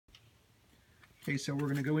Okay, so we're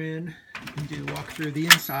going to go in and do a walk through the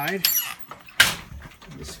inside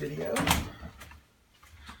of this video.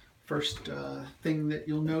 First thing that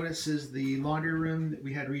you'll notice is the laundry room that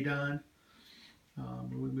we had redone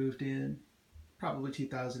when we moved in, probably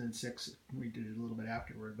 2006. We did it a little bit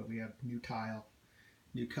afterward, but we have new tile,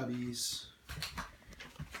 new cubbies,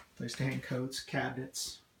 place to hang coats,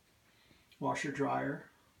 cabinets, washer dryer,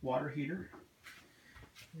 water heater.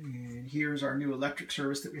 And here's our new electric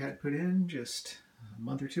service that we had put in just a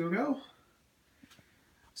month or two ago.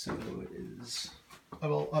 So it is a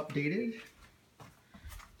little updated.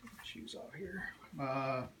 Take my shoes off here.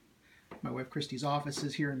 My wife Christy's office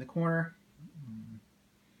is here in the corner.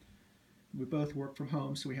 We both work from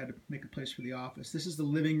home, so we had to make a place for the office. This is the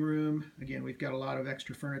living room. Again, we've got a lot of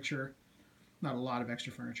extra furniture. Not a lot of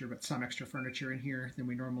extra furniture, but some extra furniture in here than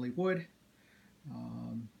we normally would.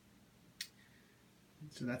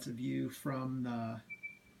 So that's a view from the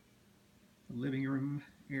living room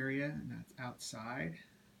area, and that's outside.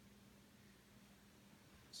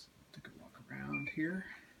 Let's take a walk around here.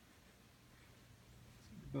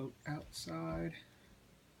 See the boat outside.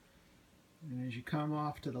 And as you come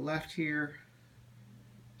off to the left here,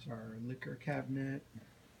 is our liquor cabinet,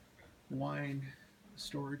 wine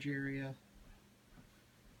storage area,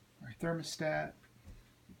 our thermostat,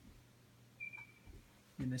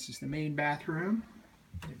 and this is the main bathroom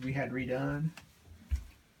that we had redone.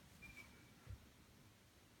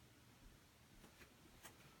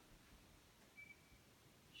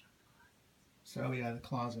 So yeah, the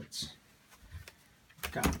closets.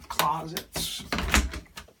 Got closets.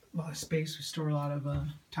 A lot of space. We store a lot of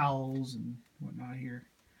towels and whatnot here.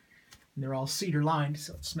 And they're all cedar lined,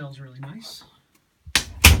 so it smells really nice.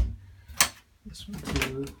 This one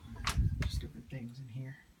too. Just different things in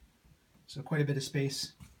here. So quite a bit of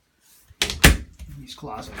space in these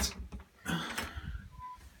closets.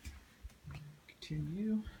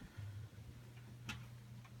 Continue.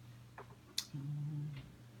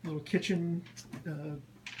 Little kitchen,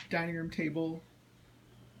 dining room table.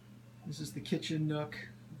 This is the kitchen nook.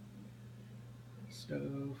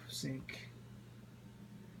 Stove, sink.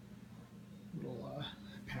 Little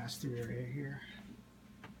pass-through area here.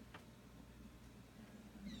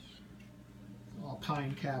 All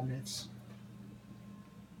pine cabinets.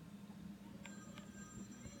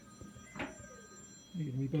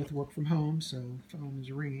 And we both work from home, so the phone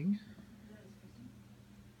is ringing.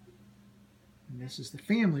 And this is the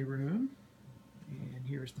family room. And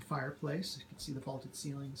here's the fireplace. You can see the vaulted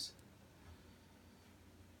ceilings.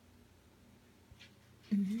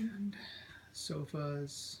 And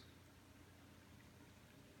sofas.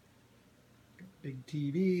 Big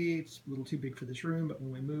TV. It's a little too big for this room, but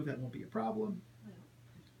when we move, that won't be a problem.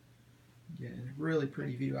 Again, really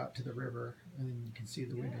pretty view out to the river. And then you can see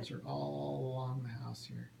the windows are all along the house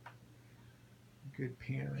here. Good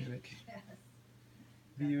panoramic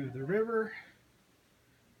view of the river.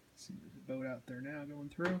 See, there's a boat out there now going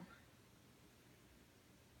through.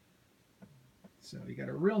 So you got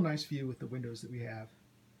a real nice view with the windows that we have.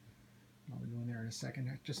 I'll be going there in a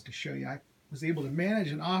second just to show you. I was able to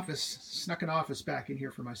manage an office, snuck an office back in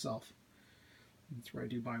here for myself. That's where I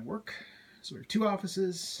do my work. So we have two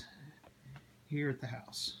offices here at the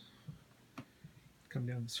house. Come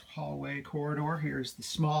down this hallway corridor. Here's the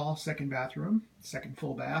small second bathroom, second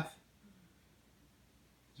full bath.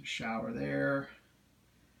 There's a shower there.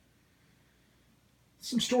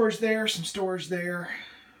 Some storage there, some storage there.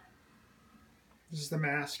 This is the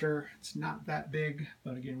master. It's not that big,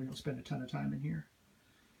 but again, we don't spend a ton of time in here.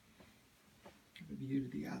 Give a view to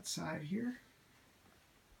the outside here.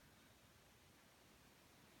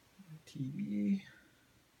 TV.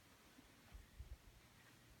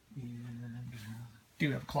 And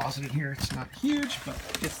do have a closet in here. It's not huge, but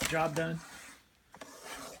gets the job done.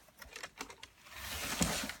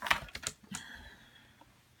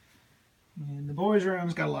 And the boys'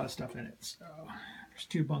 room's got a lot of stuff in it. So there's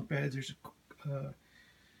two bunk beds. There's a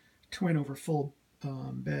twin over full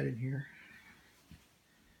bed in here.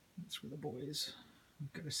 That's where the boys.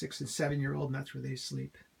 We've got a 6- and 7-year-old, and that's where they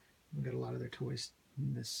sleep. We've got a lot of their toys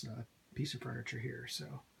in this piece of furniture here. So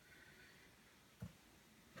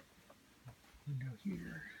window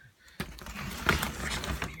here.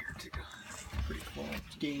 Here too. Pretty cool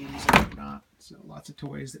games and whatnot. So lots of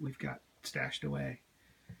toys that we've got stashed away.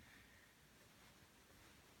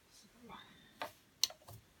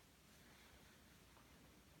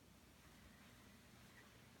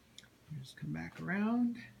 Just come back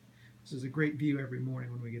around. This is a great view every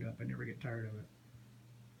morning when we get up. I never get tired of it.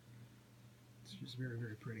 It's just very,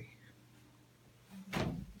 very pretty.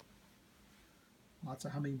 Lots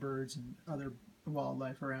of hummingbirds and other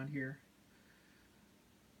wildlife around here.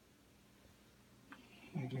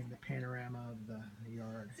 again, the panorama of the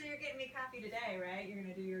yard. So you're getting me coffee today, right? You're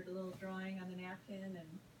gonna do your little drawing on the napkin and.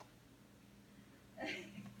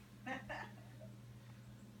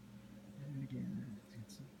 And again,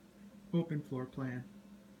 it's an open floor plan.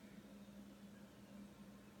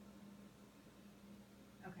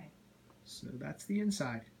 Okay. So that's the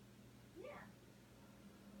inside.